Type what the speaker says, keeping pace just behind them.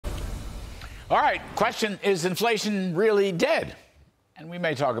All right, question, is inflation really dead? And we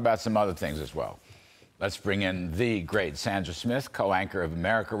may talk about some other things as well. Let's bring in the great Sandra Smith, co-anchor of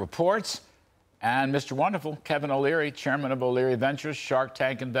America Reports, and Mr. Wonderful, Kevin O'Leary, chairman of O'Leary Ventures, Shark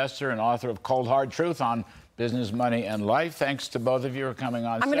Tank investor, and author of Cold Hard Truth on business, money, and life. Thanks to both of you for coming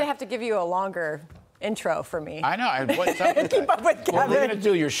on. I'm going to have to give you a longer intro for me. I know. What's up with Keep up with Kevin. Well, we're going to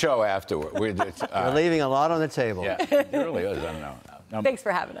do your show afterward. We're leaving a lot on the table. Yeah, it really is. I don't know. No, Thanks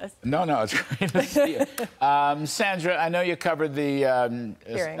for having us. No, it's great to see you. Sandra, I know you covered the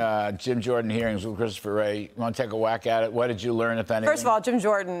Jim Jordan hearings with Christopher Wray. You want to take a whack at it? What did you learn, if anything? First of all, Jim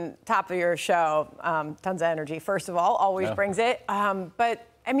Jordan, top of your show, tons of energy. First of all, always brings it. But,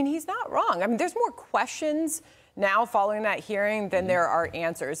 I mean, he's not wrong. I mean, there's more questions now following that hearing than there are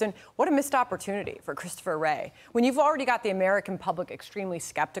answers. And what a missed opportunity for Christopher Wray. When you've already got the American public extremely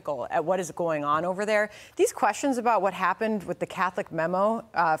skeptical at what is going on over there, these questions about what happened with the Catholic memo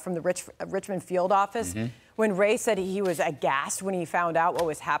from the Richmond field office, when Wray said he was aghast when he found out what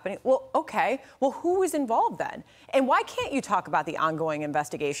was happening. Well, okay. Well, who was involved then? And why can't you talk about the ongoing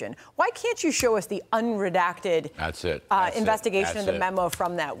investigation? Why can't you show us the unredacted investigation and the memo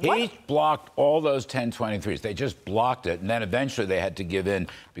from that? He blocked all those 1023s. They just blocked it. And then eventually they had to give in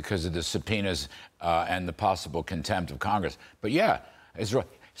because of the subpoenas and the possible contempt of Congress. But yeah, it's right.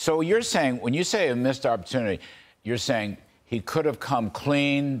 So you're saying, when you say a missed opportunity, you're saying he could have come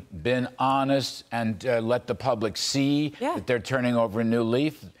clean, been honest, and let the public see that they're turning over a new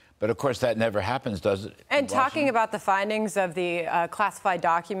leaf. But of course, that never happens, does it? And talking about the findings of the classified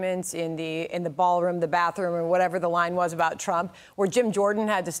documents in the ballroom, the bathroom, or whatever the line was about Trump, where Jim Jordan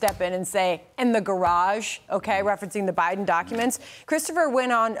had to step in and say, "in the garage," referencing the Biden documents. Christopher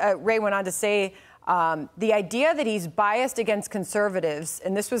Wray went on to say the idea that he's biased against conservatives,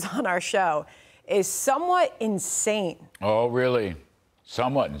 and this was on our show, is somewhat insane. Oh, really?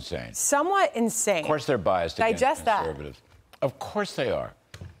 Somewhat insane. Somewhat insane. Of course they're biased against conservatives. Of course they are.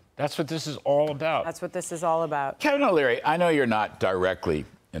 That's what this is all about. That's what this is all about. Kevin O'Leary, I know you're not directly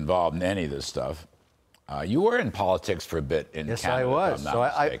involved in any of this stuff. You were in politics for a bit in Canada. Yes, I was. So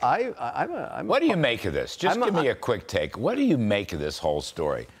I'm what do you make of this? Just give me a quick take. What do you make of this whole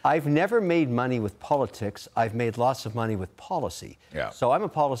story? I've never made money with politics. I've made lots of money with policy. Yeah. So I'm a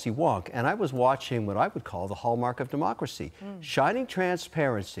policy wonk, and I was watching what I would call the hallmark of democracy. Shining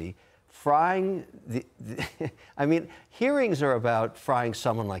transparency, frying I mean, hearings are about frying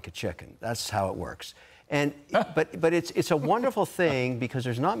someone like a chicken. That's how it works. And but it's a wonderful thing because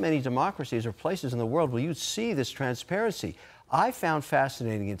there's not many democracies or places in the world where you see this transparency. I found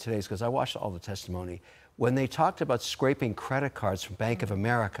fascinating in today's, because I watched all the testimony, when they talked about scraping credit cards from Bank of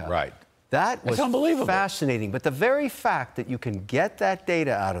America. Right. That was unbelievable. Fascinating. But the very fact that you can get that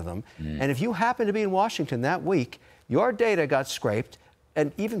data out of them, and if you happen to be in Washington that week, your data got scraped,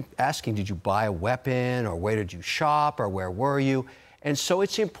 and even asking, did you buy a weapon, or where did you shop, or where were you? And so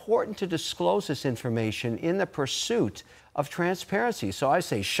it's important to disclose this information in the pursuit of transparency. So I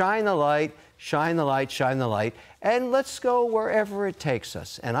say, shine the light, shine the light, shine the light, and let's go wherever it takes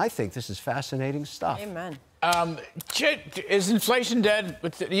us. And I think this is fascinating stuff. Amen. Is inflation dead?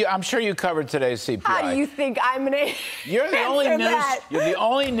 I'm sure you covered today's CPI. How do you think I'm gonna You're the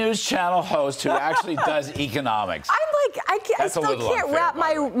only news channel host who actually does economics. I still can't wrap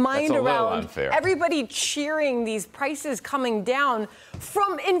my mind around everybody cheering these prices coming down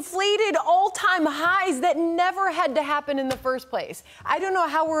from inflated all-time highs that never had to happen in the first place. I don't know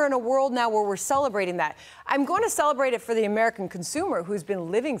how we're in a world now where we're celebrating that. I'm going to celebrate it for the American consumer who's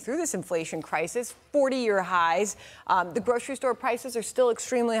been living through this inflation crisis, 40-year highs. The grocery store prices are still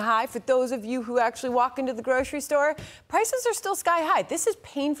extremely high. For those of you who actually walk into the grocery store, prices are still sky high. This is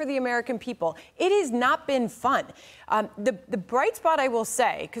pain for the American people. It has not been fun. The bright spot, I will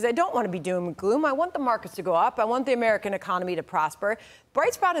say, because I don't want to be doom and gloom, I want the markets to go up. I want the American economy to prosper.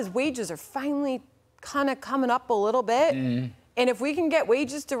 Bright spot is wages are finally kind of coming up a little bit. And if we can get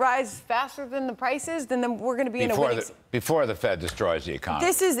wages to rise faster than the prices, then we're going to be in a winning before the Fed destroys the economy.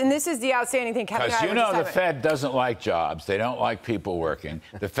 This is the outstanding thing. Because you know the Fed doesn't like jobs. They don't like people working.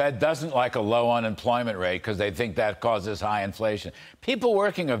 The Fed doesn't like a low unemployment rate because they think that causes high inflation. People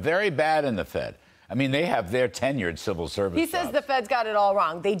working are very bad in the Fed. I mean, they have their tenured civil service He says jobs. The Fed's got it all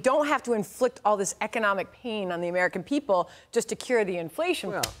wrong. They don't have to inflict all this economic pain on the American people just to cure the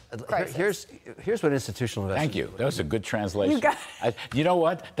inflation crisis. Here's what institutional investors Thank you. That was a good translation. You know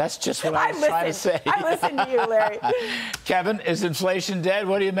what? That's just what I was trying to say. I listened to you, Larry. Kevin, is inflation dead?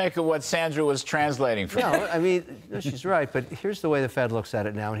 What do you make of what Sandra was translating for you? I mean, she's right, but here's the way the Fed looks at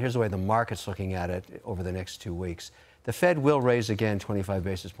it now, and here's the way the market's looking at it over the next 2 weeks. The Fed will raise again 25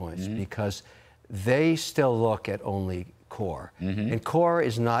 basis points because they still look at only core. And core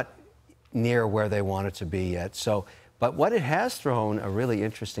is not near where they want it to be yet. So, but what it has thrown a really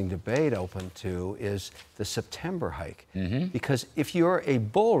interesting debate open to is the September hike. Because if you're a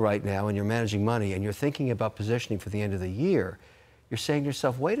bull right now and you're managing money and you're thinking about positioning for the end of the year, you're saying to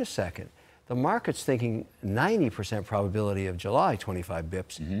yourself, wait a second, the market's thinking 90% probability of July, 25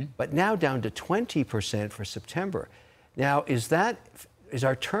 bips, but now down to 20% for September. Now, is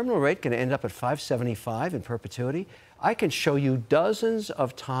our terminal rate going to end up at 575 in perpetuity? I can show you dozens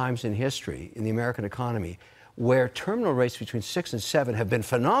of times in history in the American economy where terminal rates between 6 and 7 have been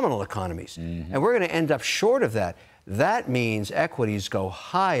phenomenal economies. And we're going to end up short of that. That means equities go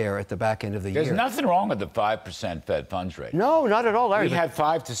higher at the back end of the year. There's nothing wrong with the 5% Fed funds rate. No, not at all, Larry. We had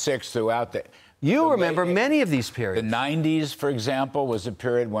 5 to 6 throughout the... You remember many of these periods. The 90s, for example, was a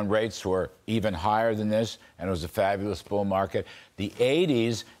period when rates were even higher than this, and it was a fabulous bull market. The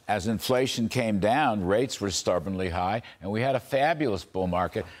 80s, as inflation came down, rates were stubbornly high, and we had a fabulous bull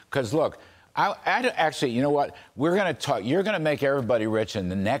market. Because, look, actually, you know what? We're going to talk. You're going to make everybody rich in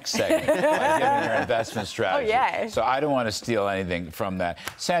the next segment by giving your investment strategy. Oh, yeah. So I don't want to steal anything from that.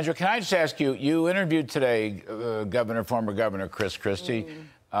 Sandra, can I just ask you, you interviewed today former Governor Chris Christie.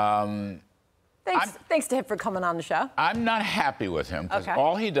 Thanks to him for coming on the show. I'm not happy with him because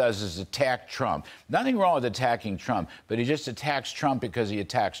all he does is attack Trump. Nothing wrong with attacking Trump, but he just attacks Trump because he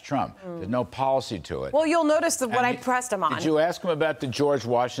attacks Trump. There's no policy to it. Well, you'll notice that what I pressed him on. Did you ask him about the George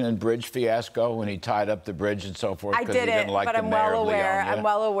Washington Bridge fiasco when he tied up the bridge and so forth? I didn't, like but I'm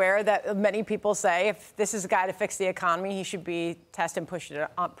well aware that many people say if this is a guy to fix the economy, he should be tested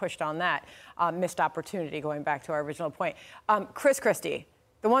and pushed on that. Missed opportunity, going back to our original point. Chris Christie.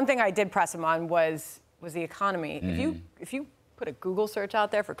 The one thing I did press him on was the economy. If you put a Google search out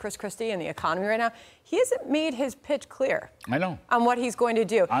there for Chris Christie and the economy right now, he hasn't made his pitch clear. I know. On what he's going to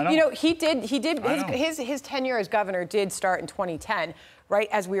do. I know. You know, he did his tenure as governor did start in 2010, right,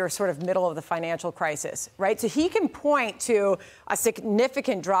 as we were sort of middle of the financial crisis, right? So he can point to a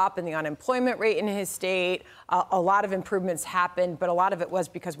significant drop in the unemployment rate in his state. A lot of improvements happened, but a lot of it was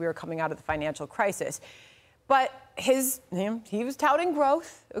because we were coming out of the financial crisis. But he was touting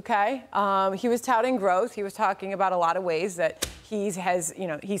growth, okay? He was touting growth. He was talking about a lot of ways that he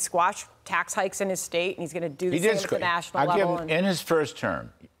squashed tax hikes in his state, and he's going to do the same at the national level. In his first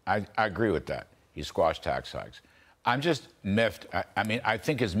term, I agree with that. He squashed tax hikes. I'm just miffed. I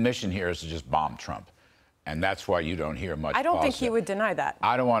think his mission here is to just bomb Trump. And that's why you don't hear much. I don't think he would deny that.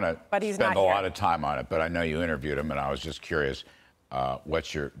 I don't want to spend a lot of time on it, but I know you interviewed him, and I was just curious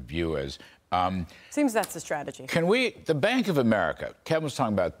what your view is. Seems that's the strategy. The Bank of America, Kevin was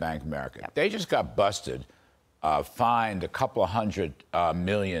talking about Bank of America. Yep. They just got busted, fined a couple of $100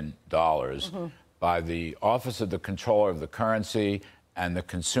 million by the Office of the Comptroller of the Currency and the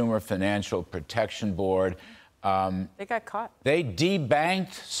Consumer Financial Protection Board. They got caught. They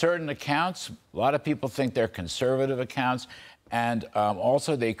debanked certain accounts. A lot of people think they're conservative accounts. And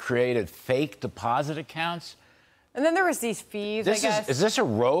also they created fake deposit accounts. And then there was these fees, I guess. Is this a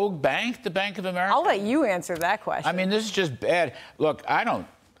rogue bank, the Bank of America? I'll let you answer that question. I mean, this is just bad. Look, I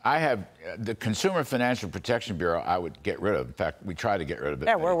have the Consumer Financial Protection Bureau I would get rid of. In fact, we tried to get rid of it.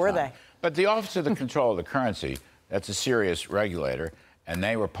 Yeah, where were they? But the Office of the Control of the Currency, that's a serious regulator, and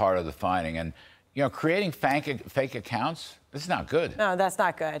they were part of the fining. And, you know, creating fake accounts, this is not good. No, that's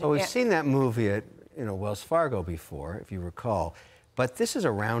not good. Well, we've seen that movie at Wells Fargo before, if you recall. But this is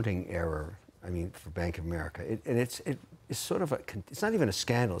a rounding error. I mean, for Bank of America, it's sort of it's not even a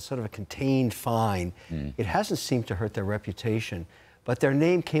scandal. It's sort of a contained fine. It hasn't seemed to hurt their reputation, but their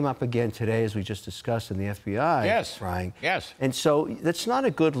name came up again today, as we just discussed in the FBI. Yes. Frying. Yes. And so that's not a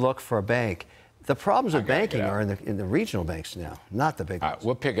good look for a bank. The problems with banking are in the regional banks now, not the big ones.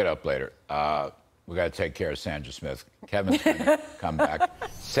 We'll pick it up later. We got to take care of Sandra Smith. Kevin's going to come back.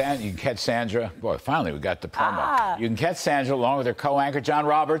 You can catch Sandra. Boy, finally we got the promo. You can catch Sandra along with her co-anchor John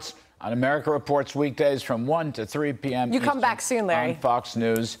Roberts on America Reports weekdays from 1 to 3 p.m. You come back soon, Larry. On Fox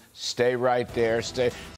News. Stay right there.